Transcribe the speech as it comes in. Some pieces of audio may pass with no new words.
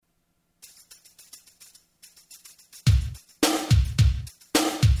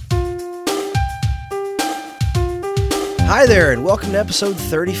Hi there, and welcome to episode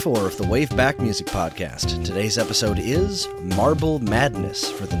 34 of the Wave Back Music Podcast. Today's episode is Marble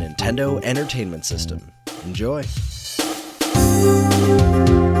Madness for the Nintendo Entertainment System. Enjoy.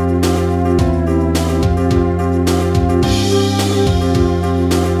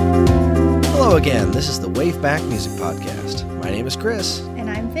 Hello again, this is the Wave Back Music Podcast. My name is Chris. And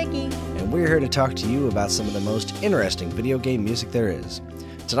I'm Vicky. And we're here to talk to you about some of the most interesting video game music there is.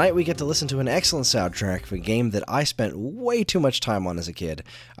 Tonight we get to listen to an excellent soundtrack for a game that I spent way too much time on as a kid.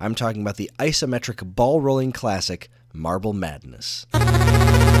 I'm talking about the isometric ball-rolling classic, Marble Madness.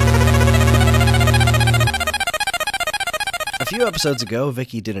 A few episodes ago,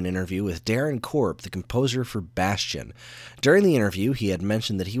 Vicky did an interview with Darren Korb, the composer for Bastion. During the interview, he had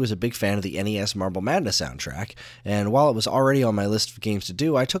mentioned that he was a big fan of the NES Marble Madness soundtrack, and while it was already on my list of games to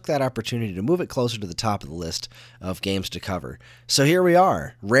do, I took that opportunity to move it closer to the top of the list of games to cover. So here we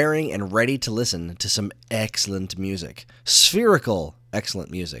are, raring and ready to listen to some excellent music. Spherical, excellent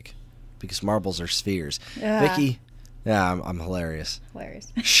music. Because marbles are spheres. Vicky, I'm hilarious.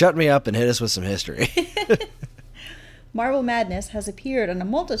 Shut me up and hit us with some history. Marble Madness has appeared on a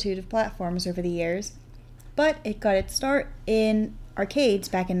multitude of platforms over the years, but it got its start in arcades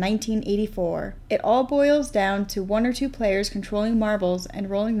back in 1984. It all boils down to one or two players controlling marbles and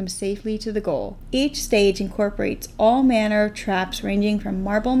rolling them safely to the goal. Each stage incorporates all manner of traps ranging from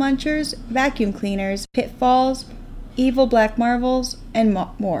marble munchers, vacuum cleaners, pitfalls, evil black marbles, and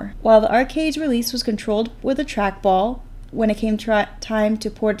more. While the arcade's release was controlled with a trackball, when it came time to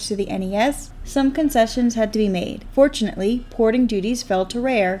port to the NES, some concessions had to be made. Fortunately, porting duties fell to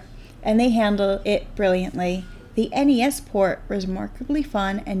Rare, and they handled it brilliantly. The NES port was remarkably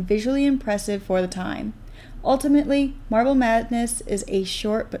fun and visually impressive for the time. Ultimately, Marble Madness is a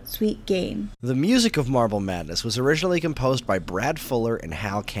short but sweet game. The music of Marble Madness was originally composed by Brad Fuller and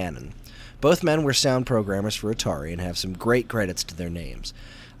Hal Cannon. Both men were sound programmers for Atari and have some great credits to their names.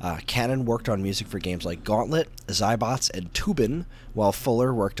 Cannon worked on music for games like Gauntlet, Zybots, and Toobin', while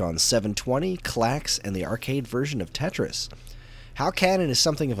Fuller worked on 720, Klax, and the arcade version of Tetris. Hal Cannon is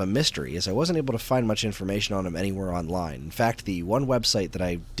something of a mystery, as I wasn't able to find much information on him anywhere online. In fact, the one website that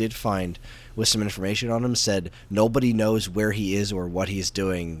I did find with some information on him said nobody knows where he is or what he's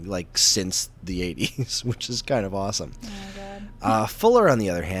doing, since the 80s, which is kind of awesome. Oh my God. Fuller, on the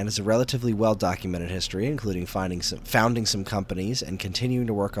other hand, has a relatively well-documented history, including founding some companies and continuing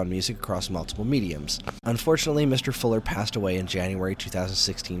to work on music across multiple mediums. Unfortunately, Mr. Fuller passed away in January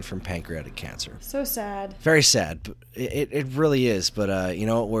 2016 from pancreatic cancer. So sad. Very sad. It really is, but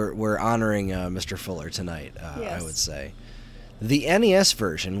we're honoring Mr. Fuller tonight, Yes. I would say. The NES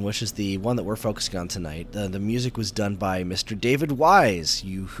version, which is the one that we're focusing on tonight, the music was done by Mr. David Wise,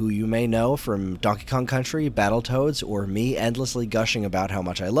 who you may know from Donkey Kong Country, Battletoads, or me endlessly gushing about how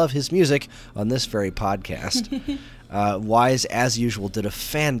much I love his music on this very podcast. Wise, as usual, did a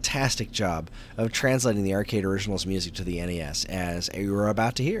fantastic job of translating the arcade original's music to the NES, as you were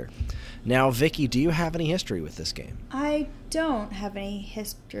about to hear. Now, Vicky, do you have any history with this game? I don't have any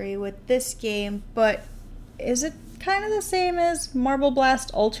history with this game, but is it kind of the same as Marble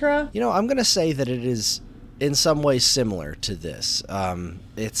Blast Ultra? I'm going to say that it is in some ways similar to this.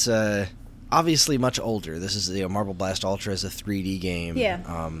 It's obviously much older. This is Marble Blast Ultra is a 3D game.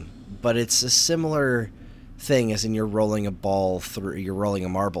 Yeah. But it's a similar thing as in you're rolling a marble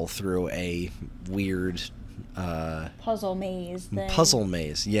through a weird Puzzle maze thing. Puzzle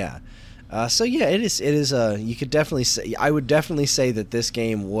maze, yeah. It is. You could definitely say. I would definitely say that this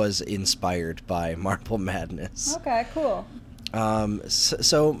game was inspired by Marble Madness. Okay, cool. My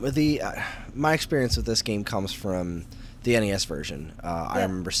experience with this game comes from the NES version. I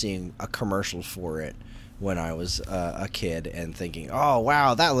remember seeing a commercial for it when I was a kid and thinking, "Oh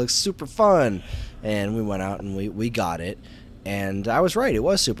wow, that looks super fun!" And we went out and we got it, and I was right. It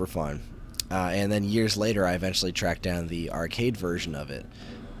was super fun. And then years later, I eventually tracked down the arcade version of it.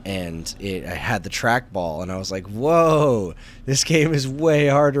 And I had the trackball, and I was like, whoa, this game is way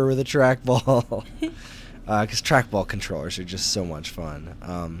harder with a trackball. Because trackball controllers are just so much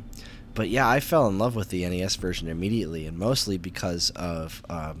fun. But yeah, I fell in love with the NES version immediately, and mostly because of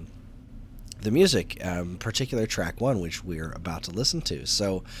the music, particular track 1, which we're about to listen to.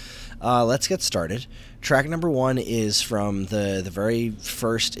 So let's get started. Track number 1 is from the very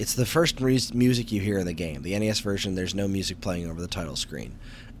first, it's the first music you hear in the game. The NES version, there's no music playing over the title screen.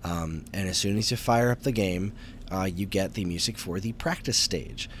 And as soon as you fire up the game, you get the music for the practice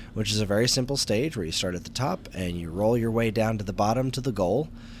stage, which is a very simple stage where you start at the top and you roll your way down to the bottom to the goal.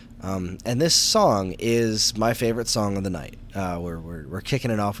 And this song is my favorite song of the night. We're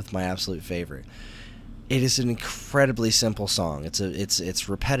kicking it off with my absolute favorite. It is an incredibly simple song. It's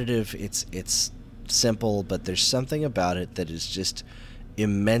repetitive. It's simple, but there's something about it that is just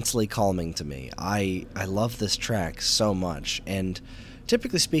immensely calming to me. I love this track so much, and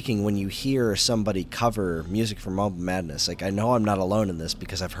typically speaking, when you hear somebody cover music from Marble Madness, like, I know I'm not alone in this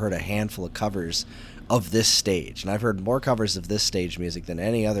because I've heard a handful of covers of this stage, and I've heard more covers of this stage music than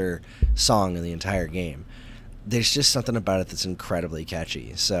any other song in the entire game. There's just something about it that's incredibly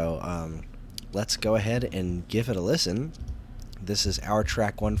catchy. So let's go ahead and give it a listen. This is our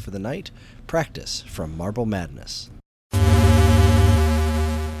track 1 for the night, Practice from Marble Madness.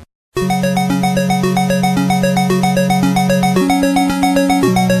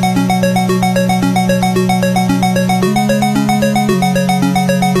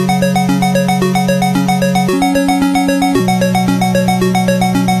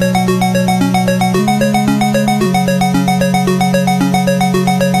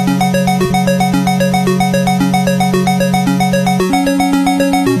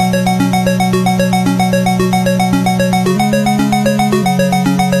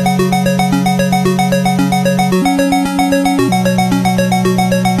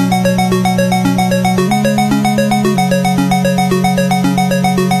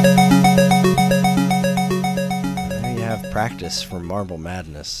 Practice from Marble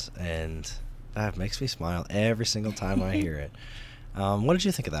Madness, and that makes me smile every single time I hear it. What did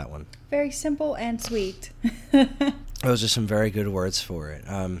you think of that one? Very simple and sweet. Those are some very good words for it.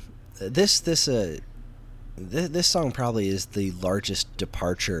 This song probably is the largest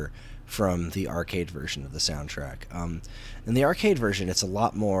departure from the arcade version of the soundtrack. In the arcade version, it's a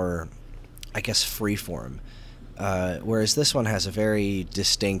lot more, I guess, freeform. Whereas this one has a very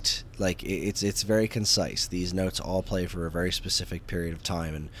distinct, like, it's very concise. These notes all play for a very specific period of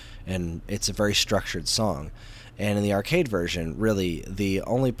time, and it's a very structured song. And in the arcade version, really, the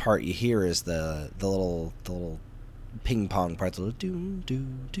only part you hear is the little ping pong part, the little do do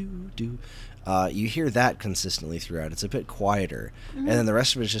do do. You hear that consistently throughout. It's a bit quieter, and then the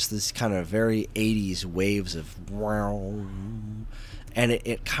rest of it is just this kind of very 80s waves of wow. And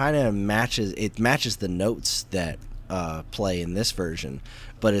it kind of matches the notes that play in this version,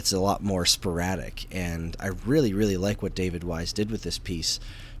 but it's a lot more sporadic. And I really, really like what David Wise did with this piece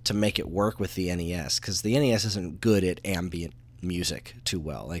to make it work with the NES, because the NES isn't good at ambient music too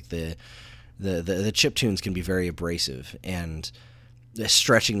well. Like the chip tunes can be very abrasive, and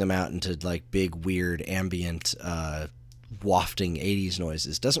stretching them out into like big, weird, ambient wafting 80s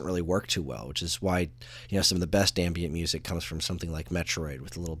noises doesn't really work too well, which is why, you know, some of the best ambient music comes from something like Metroid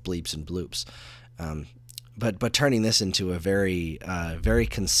with the little bleeps and bloops. But turning this into a very very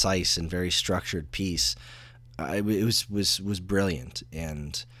concise and very structured piece, it was brilliant.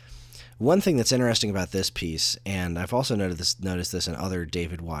 And one thing that's interesting about this piece, and I've also noticed this in other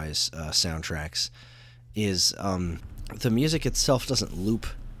David Wise soundtracks, is the music itself doesn't loop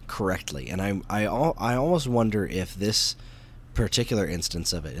correctly, and I almost wonder if this particular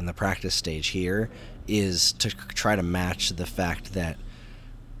instance of it in the practice stage here is to try to match the fact that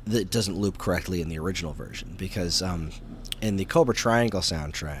it doesn't loop correctly in the original version, because in the Cobra Triangle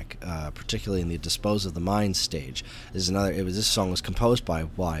soundtrack, particularly in the Dispose of the Mind stage, this song was composed by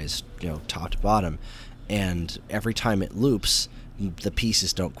Wise, you know, top to bottom, and every time it loops, the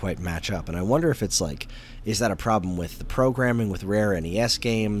pieces don't quite match up. And I wonder if it's like, is that a problem with the programming with Rare NES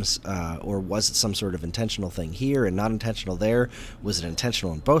games, or was it some sort of intentional thing here and not intentional there? Was it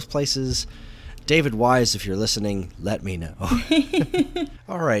intentional in both places? David Wise, if you're listening, let me know.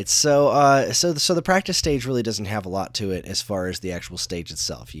 All right, so the practice stage really doesn't have a lot to it as far as the actual stage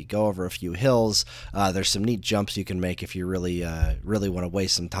itself. You go over a few hills. There's some neat jumps you can make if you really want to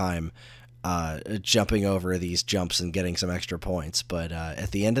waste some time jumping over these jumps and getting some extra points. But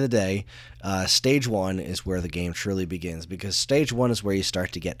at the end of the day, stage 1 is where the game truly begins, because stage 1 is where you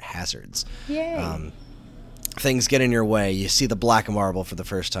start to get hazards. Yay. Things get in your way. You see the black marble for the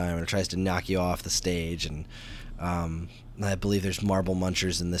first time, and it tries to knock you off the stage. And I believe there's marble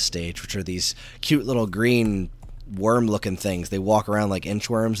munchers in this stage, which are these cute little green worm-looking things. They walk around like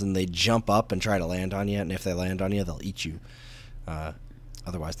inchworms, and they jump up and try to land on you. And if they land on you, they'll eat you.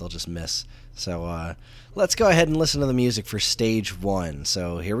 Otherwise, they'll just miss. So let's go ahead and listen to the music for Stage 1.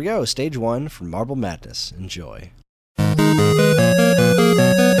 So here we go, Stage 1 from Marble Madness. Enjoy.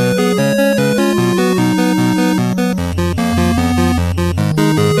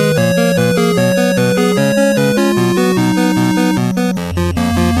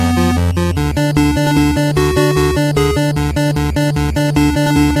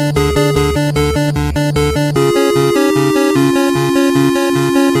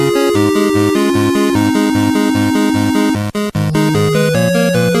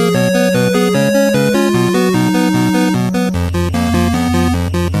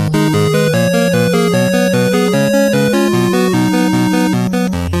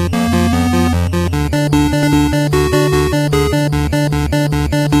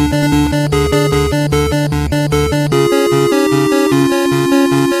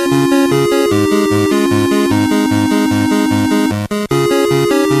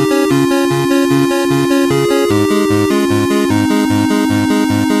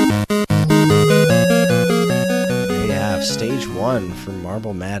 1 for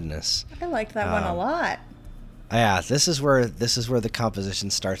Marble Madness. I liked that one a lot. Yeah, this is where the composition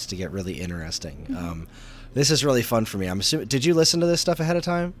starts to get really interesting. This is really fun for me. I'm assuming. Did you listen to this stuff ahead of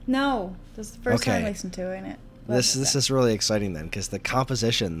time? No, this is the first time I listened to it. This is really exciting then, because the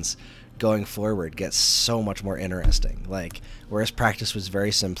compositions going forward get so much more interesting. Like, whereas practice was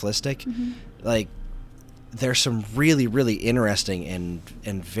very simplistic, like there's some really, really interesting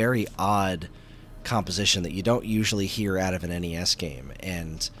and very odd composition that you don't usually hear out of an NES game.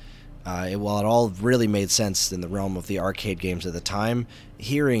 And while it all really made sense in the realm of the arcade games at the time,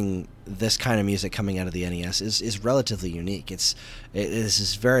 hearing this kind of music coming out of the NES is relatively unique. It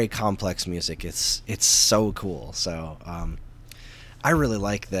is very complex music. It's so cool. So I really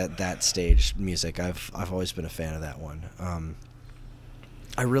like that stage music. I've always been a fan of that one.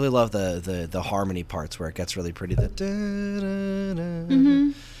 I really love the harmony parts where it gets really pretty.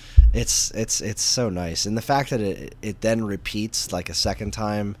 It's so nice, and the fact that it then repeats like a second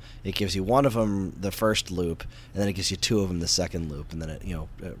time. It gives you one of them the first loop, and then it gives you two of them the second loop, and then it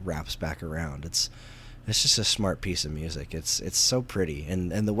wraps back around. It's just a smart piece of music. It's so pretty,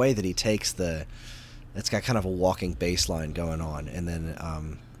 and the way that he takes it's got kind of a walking bass line going on, and then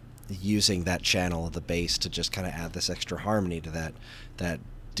using that channel of the bass to just kind of add this extra harmony to that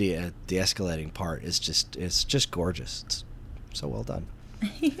de-escalating part is just gorgeous. It's so well done.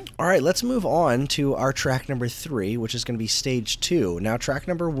 All right, let's move on to our track number 3, which is going to be stage 2. Now,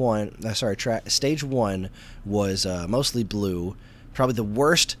 stage 1 was mostly blue. Probably the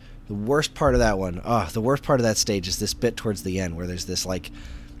worst part of that one. The worst part of that stage is this bit towards the end where there's this like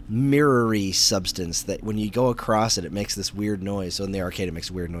mirrory substance that when you go across it makes this weird noise. So in the arcade it makes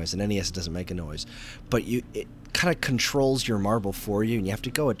a weird noise. In NES it doesn't make a noise, but it kind of controls your marble for you, and you have to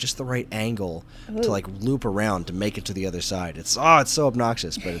go at just the right angle to like loop around to make it to the other side. It's so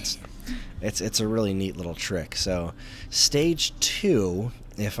obnoxious, but it's a really neat little trick. So stage 2,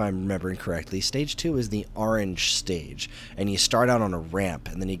 if I'm remembering correctly, stage 2 is the orange stage, and you start out on a ramp,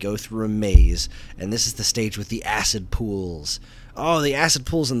 and then you go through a maze, and this is the stage with the acid pools. The acid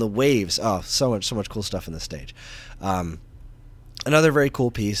pools and the waves. So much cool stuff in this stage. Another very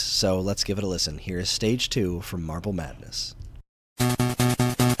cool piece, so let's give it a listen. Here is stage 2 from Marble Madness.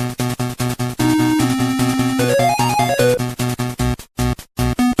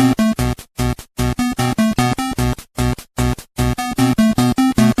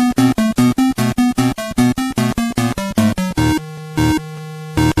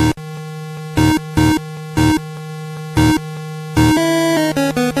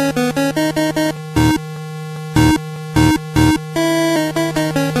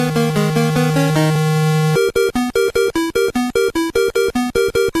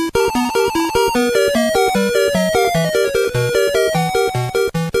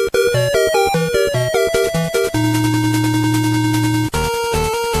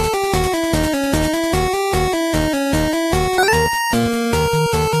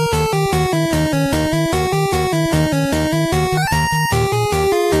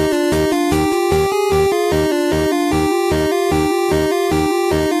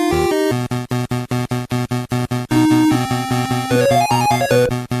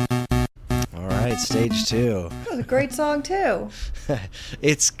 Stage 2. That was a great song too.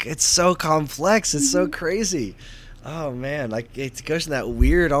 It's so complex. It's so crazy. Oh man, like it goes to that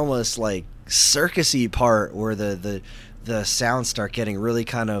weird, almost like circusy part where the sounds start getting really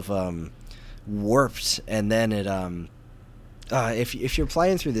kind of warped, and then it if you're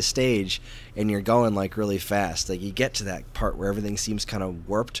playing through the stage and you're going like really fast, like you get to that part where everything seems kind of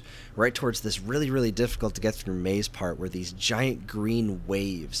warped right towards this really, really difficult to get through maze part where these giant green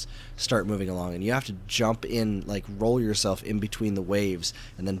waves start moving along, and you have to jump in, like roll yourself in between the waves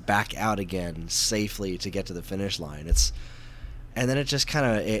and then back out again safely to get to the finish line. And then it just kind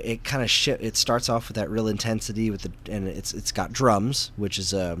of it starts off with that real intensity and it's got drums, which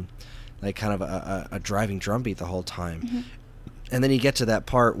is like kind of a driving drum beat the whole time. And then you get to that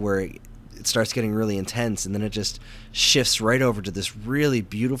part where it starts getting really intense, and then it just shifts right over to this really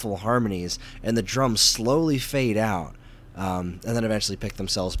beautiful harmonies, and the drums slowly fade out, and then eventually pick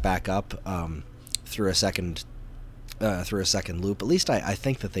themselves back up through a second loop. At least I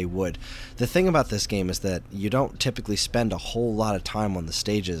think that they would. The thing about this game is that you don't typically spend a whole lot of time on the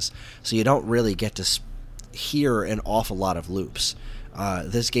stages, so you don't really get to hear an awful lot of loops.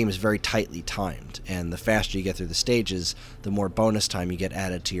 This game is very tightly timed, and the faster you get through the stages, the more bonus time you get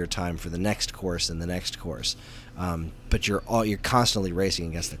added to your time for the next course and the next course. But you're constantly racing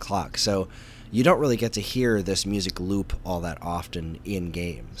against the clock, so you don't really get to hear this music loop all that often in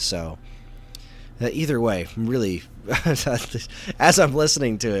game. So Either way, really, as I'm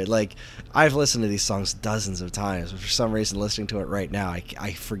listening to it, like, I've listened to these songs dozens of times, but for some reason listening to it right now,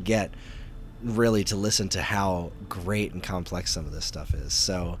 I forget really to listen to how great and complex some of this stuff is.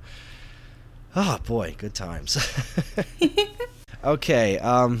 So, oh boy, good times. Okay,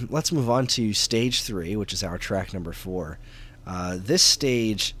 let's move on to stage 3, which is our track number 4. This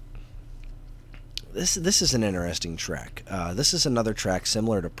stage, this is an interesting track. This is another track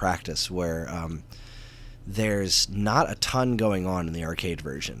similar to Practice, where there's not a ton going on in the arcade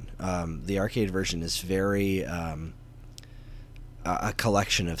version. The arcade version is very a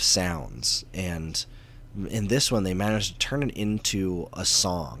collection of sounds, and in this one they managed to turn it into a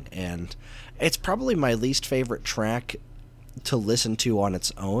song, and it's probably my least favorite track to listen to on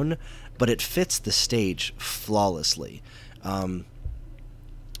its own, but it fits the stage flawlessly. And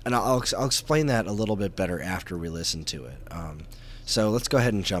I'll explain that a little bit better after we listen to it. So let's go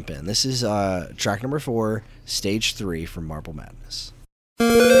ahead and jump in. This is track number 4, stage 3 from Marble Madness.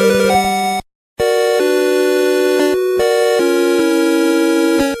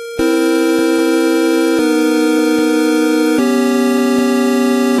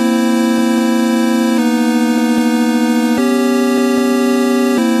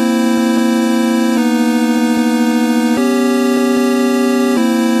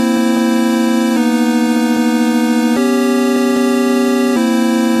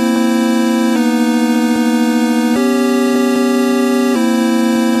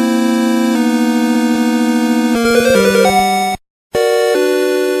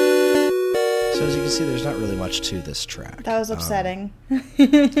 To this track. That was upsetting.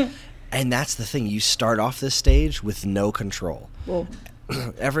 And that's the thing. You start off this stage with no control. Well,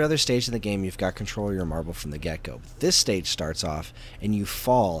 every other stage in the game, you've got control of your marble from the get-go. This stage starts off, and you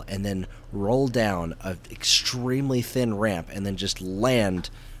fall and then roll down an extremely thin ramp and then just land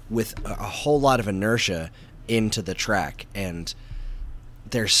with a whole lot of inertia into the track. And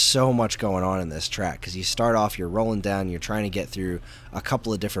there's so much going on in this track, because you start off, you're rolling down, you're trying to get through a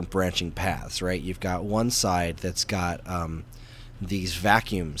couple of different branching paths, right? You've got one side that's got these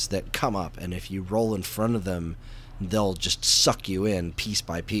vacuums that come up, and if you roll in front of them, they'll just suck you in piece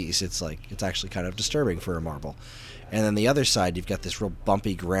by piece. It's actually kind of disturbing for a marble. And then the other side, you've got this real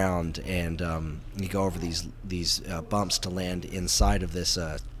bumpy ground, and you go over these bumps to land inside of this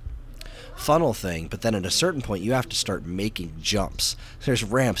funnel thing, but then at a certain point you have to start making jumps. There's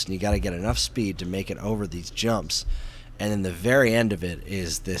ramps, and you got to get enough speed to make it over these jumps. And then the very end of it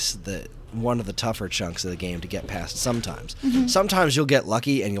is the one of the tougher chunks of the game to get past sometimes. Mm-hmm. Sometimes you'll get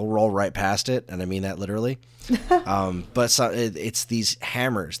lucky and you'll roll right past it, and I mean that literally. But it's these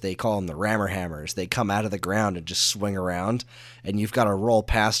hammers. They call them the rammer hammers. They come out of the ground and just swing around, and you've got to roll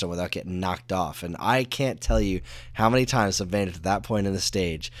past them without getting knocked off. And I can't tell you how many times I've made it to that point in the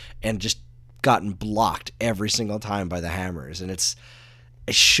stage and just gotten blocked every single time by the hammers. And it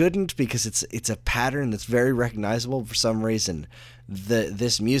shouldn't, because it's a pattern that's very recognizable. For some reason,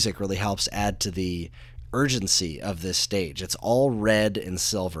 this music really helps add to the urgency of this stage. It's all red and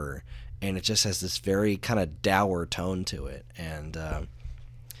silver, and it just has this very kind of dour tone to it. And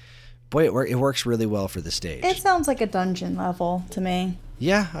boy, it works really well for the stage. It sounds like a dungeon level to me.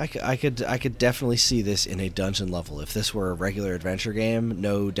 Yeah, I could definitely see this in a dungeon level. If this were a regular adventure game,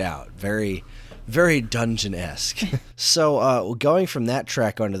 no doubt. Very, very dungeon-esque. So going from that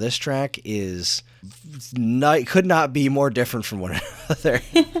track onto this track could not be more different from one another.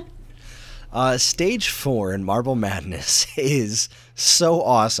 Stage 4 in Marble Madness is so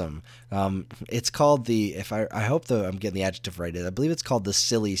awesome. It's called I hope I'm getting the adjective right. I believe it's called the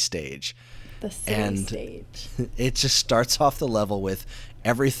Silly Stage. The Silly Stage. It just starts off the level with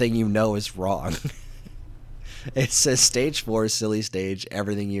everything you know is wrong. It says stage 4, Silly Stage,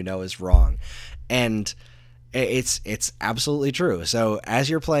 everything you know is wrong. And it's absolutely true. So as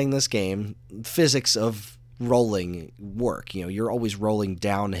you're playing this game, physics of rolling work. You're always rolling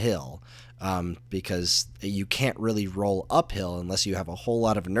downhill, because you can't really roll uphill unless you have a whole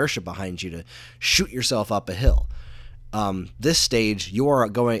lot of inertia behind you to shoot yourself up a hill. This stage,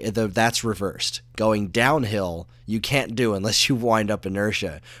 that's reversed. Going downhill, you can't do unless you wind up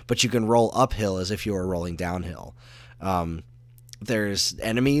inertia, but you can roll uphill as if you were rolling downhill. There's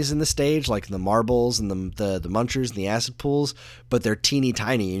enemies in the stage, like the marbles and the munchers and the acid pools, but they're teeny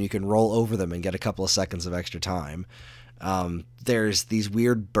tiny, and you can roll over them and get a couple of seconds of extra time. There's these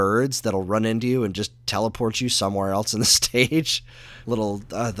weird birds that'll run into you and just teleport you somewhere else in the stage.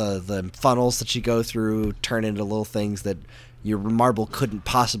 The funnels that you go through turn into little things that your marble couldn't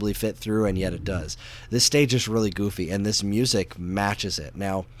possibly fit through, and yet it does. This stage is really goofy, and this music matches it.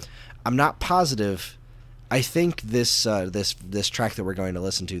 Now, I'm not positive. I think this track that we're going to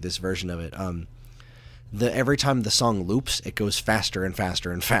listen to, this version of it, every time the song loops, it goes faster and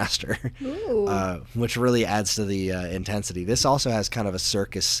faster and faster, which really adds to the intensity. This also has kind of a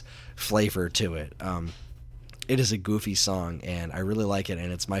circus flavor to it. It is a goofy song, and I really like it,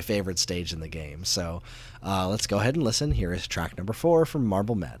 and it's my favorite stage in the game. So let's go ahead and listen. Here is track number 4 from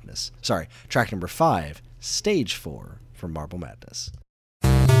Marble Madness. Sorry, track number 5, stage 4 from Marble Madness.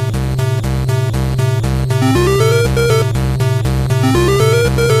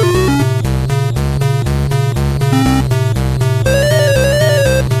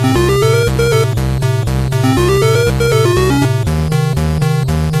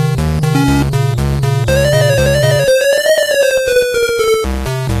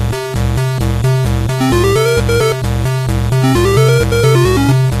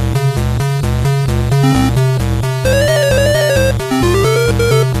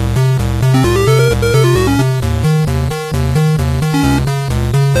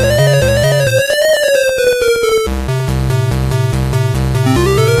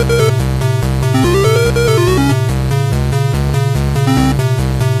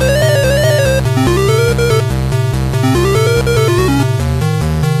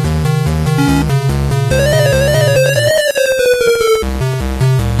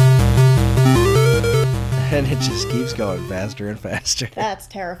 And it just keeps going faster and faster. That's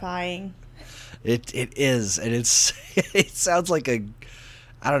terrifying. It is, and it sounds like I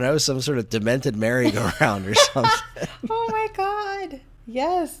don't know, some sort of demented merry-go-round or something. Oh my god.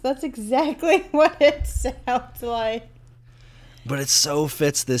 Yes, that's exactly what it sounds like. But it so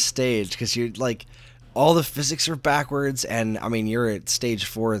fits this stage, because you're like, all the physics are backwards, and I mean, you're at stage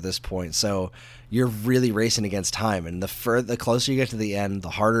 4 at this point, so you're really racing against time, and the closer you get to the end, the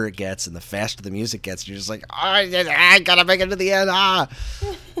harder it gets, and the faster the music gets. You're just like, I gotta make it to the end,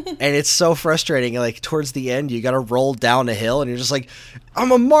 and it's so frustrating. Like, towards the end, you gotta roll down a hill, and you're just like,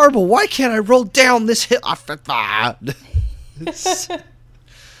 I'm a marble, why can't I roll down this hill?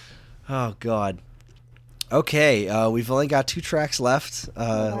 Oh god. Okay, we've only got 2 tracks left.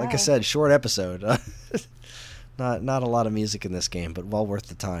 Wow. Like I said, short episode. Not a lot of music in this game, but well worth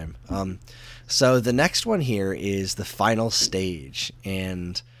the time. So the next one here is the final stage,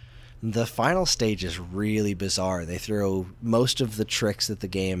 and the final stage is really bizarre. They throw most of the tricks that the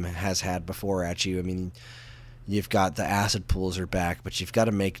game has had before at you. I mean, you've got the acid pools are back, but you've got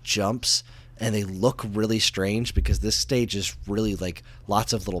to make jumps, and they look really strange because this stage is really like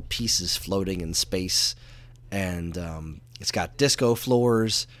lots of little pieces floating in space, and it's got disco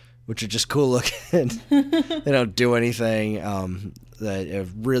floors, which are just cool looking. They don't do anything. A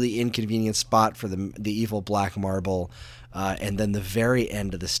really inconvenient spot for the evil black marble, and then the very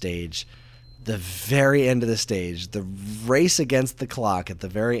end of the stage, the race against the clock at the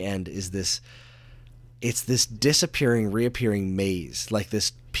very end is this. It's this disappearing, reappearing maze, like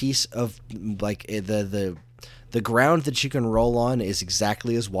this piece of like the ground that you can roll on is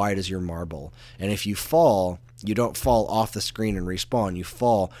exactly as wide as your marble, and if you fall, you don't fall off the screen and respawn. You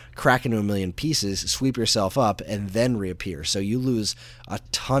fall, crack into a million pieces, sweep yourself up, and then reappear. So you lose a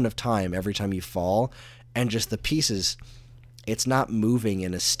ton of time every time you fall, and just the pieces, it's not moving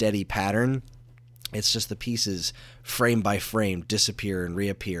in a steady pattern. It's just the pieces, frame by frame, disappear and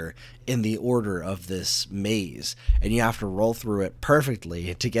reappear in the order of this maze, and you have to roll through it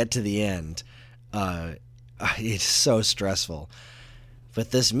perfectly to get to the end. It's so stressful. But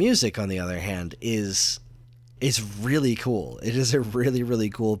this music, on the other hand, is really cool. It is a really, really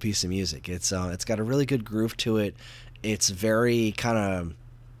cool piece of music. It's got a really good groove to it. It's very kind of,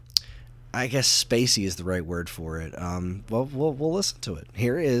 I guess spacey is the right word for it. Well, we'll listen to it.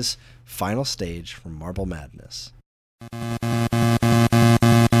 Here is Final Stage from Marble Madness.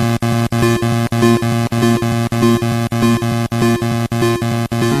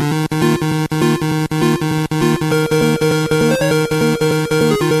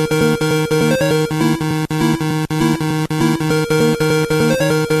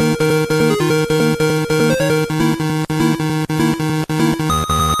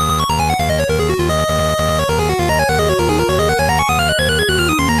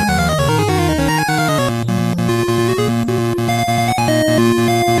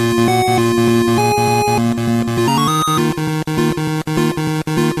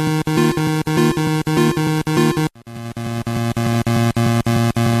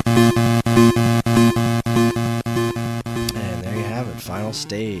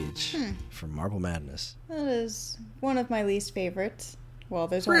 Stage from Marble Madness. That is one of my least favorites. Well,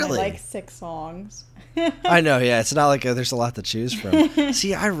 there's Really? only like 6 songs. I know, yeah. It's not like there's a lot to choose from.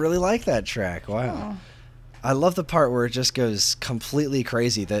 See, I really like that track. Wow. Oh. I love the part where it just goes completely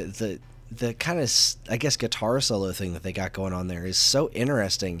crazy. The kind of, I guess, guitar solo thing that they got going on there is so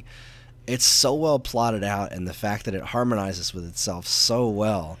interesting. it's so well plotted out, and the fact that it harmonizes with itself so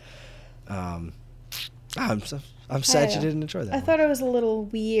well. I'm sad you didn't enjoy that. I thought it was a little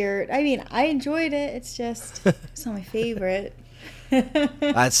weird. I mean, I enjoyed it. It's just it's not my favorite.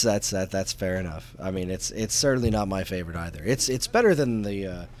 That's fair enough. I mean, it's certainly not my favorite either. It's better than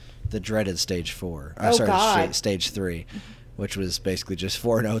the dreaded Stage 4. Oh, God. Stage 3, which was basically just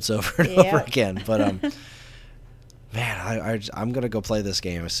 4 notes over and over again. But man, I'm gonna go play this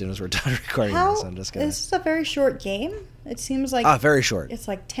game as soon as we're done recording this. I'm just gonna. This is a very short game. It seems like very short. It's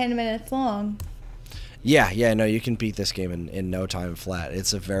like 10 minutes long. Yeah, no, you can beat this game in no time flat.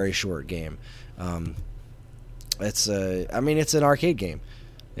 It's a very short game. It's an arcade game.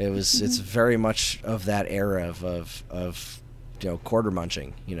 It's very much of that era of quarter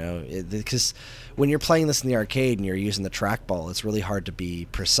munching, because when you're playing this in the arcade and you're using the trackball, it's really hard to be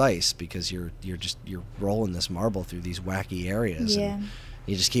precise because you're rolling this marble through these wacky areas. Yeah. And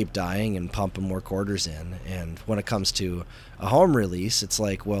you just keep dying and pumping more quarters in. And when it comes to a home release, it's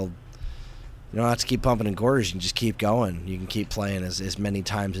like, well, you don't have to keep pumping in quarters. You can just keep going. You can keep playing as many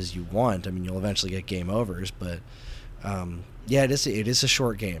times as you want. I mean, you'll eventually get game overs, but it is a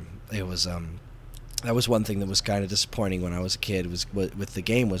short game. It was that was one thing that was kind of disappointing when I was a kid. Was with the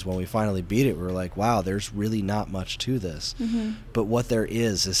game was when we finally beat it, we were like, wow, there's really not much to this, but what there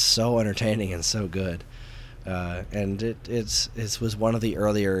is so entertaining and so good. And it was one of the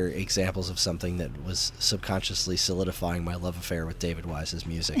earlier examples of something that was subconsciously solidifying my love affair with David Wise's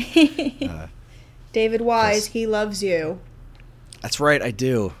music. David Wise, he loves you. That's right, I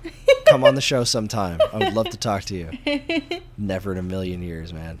do. Come on the show sometime. I would love to talk to you. Never in a million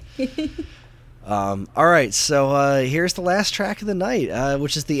years, man. All right, so here's the last track of the night,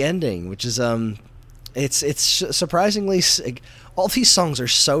 which is the ending, which is it's surprisingly. All these songs are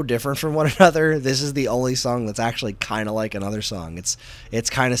so different from one another. This is the only song that's actually kind of like another song. It's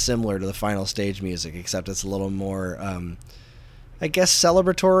kind of similar to the final stage music, except it's a little more, I guess,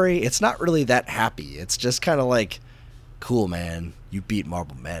 celebratory. It's not really that happy. It's just kind of like, cool, man, you beat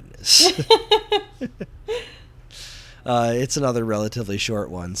Marble Madness. It's another relatively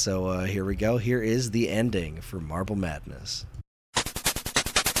short one, so here we go. Here is the ending for Marble Madness.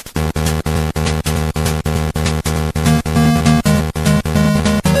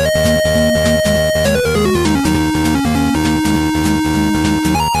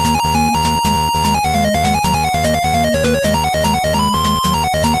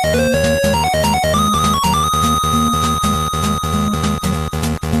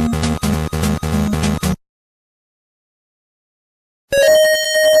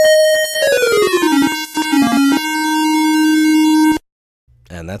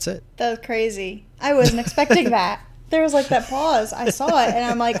 And that's it. That was crazy. I wasn't expecting that. There was like that pause. I saw it and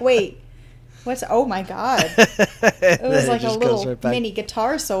I'm like, wait, oh my God. It was like a little mini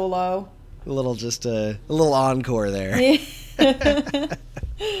guitar solo. A little encore there.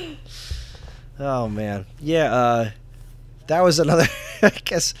 Oh man. Yeah, that was another, I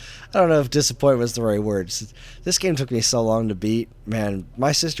guess, I don't know if disappointment was the right word. This game took me so long to beat. Man,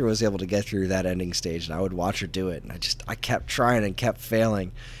 my sister was able to get through that ending stage, and I would watch her do it, and I kept trying and kept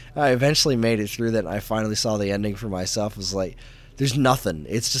failing. I eventually made it through that, and I finally saw the ending for myself. It was like, there's nothing.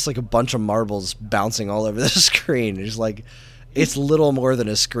 It's just like a bunch of marbles bouncing all over the screen. It's little more than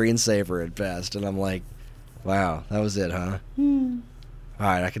a screensaver at best, and I'm like, wow, that was it, huh? All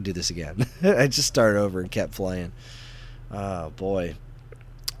right, I can do this again. I just started over and kept playing. Oh, boy.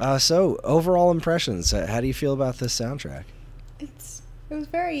 So, overall impressions. How do you feel about this soundtrack? It was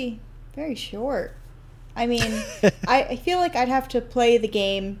very, very short. I mean, I feel like I'd have to play the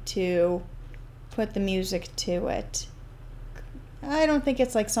game to put the music to it. I don't think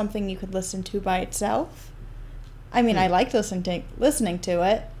it's like something you could listen to by itself. I mean, I like listening to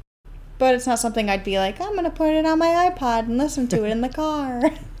it, but it's not something I'd be like, I'm going to put it on my iPod and listen to it in the car.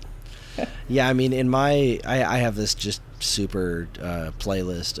 Yeah, I mean, I have this just super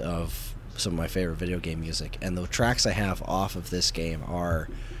playlist of some of my favorite video game music, and the tracks I have off of this game are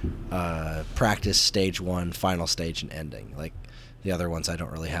Practice, Stage 1, Final Stage, and Ending. Like, the other ones I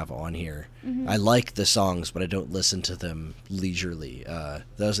don't really have on here. I like the songs, but I don't listen to them leisurely.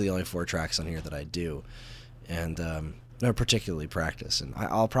 Those are the only 4 tracks on here that I do, and they're particularly Practice. And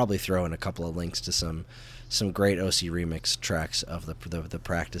I'll probably throw in a couple of links to some great OC Remix tracks of the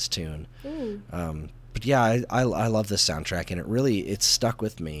Practice tune. But yeah, I love this soundtrack, and it's stuck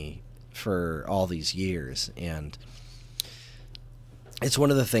with me for all these years, and it's one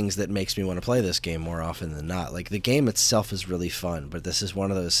of the things that makes me want to play this game more often than not. Like, the game itself is really fun, but this is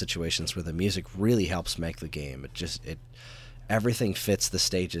one of those situations where the music really helps make the game. Everything fits the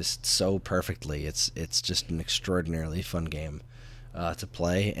stages so perfectly. It's just an extraordinarily fun game. to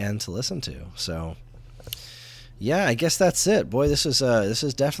play and to listen to. So, yeah, I guess that's it. Boy, this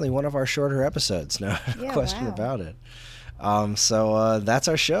is definitely one of our shorter episodes. No question about it. So that's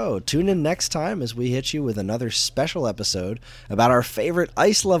our show. Tune in next time as we hit you with another special episode about our favorite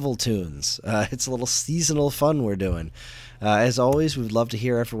ice level tunes. It's a little seasonal fun we're doing. As always, we'd love to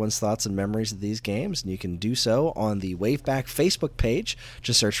hear everyone's thoughts and memories of these games, and you can do so on the Waveback Facebook page.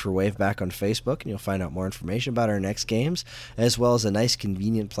 Just search for Waveback on Facebook, and you'll find out more information about our next games, as well as a nice,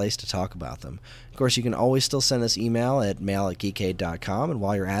 convenient place to talk about them. Of course, you can always still send us email at mail@geekade.com, and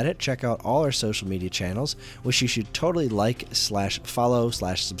while you're at it, check out all our social media channels, which you should totally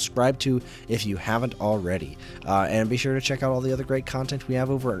like/follow/subscribe to if you haven't already. And be sure to check out all the other great content we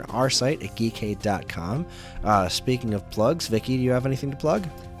have over on our site at geekade.com. Speaking of plugs, Vicky, do you have anything to plug?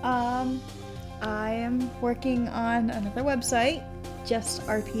 I am working on another website,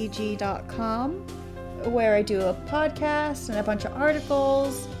 justrpg.com, where I do a podcast and a bunch of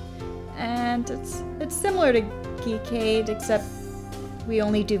articles, and it's similar to Geekade, except we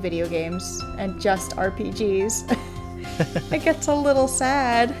only do video games and just RPGs. It gets a little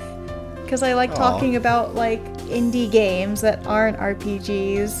sad because I like talking about like indie games that aren't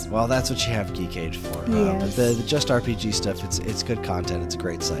RPGs. Well, that's what you have Geekade for. Yes. But the Just RPG stuff, it's good content. It's a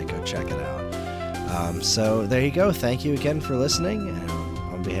great site. Go check it out. So there you go. Thank you again for listening. And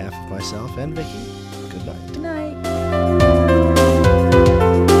on behalf of myself and Vicky,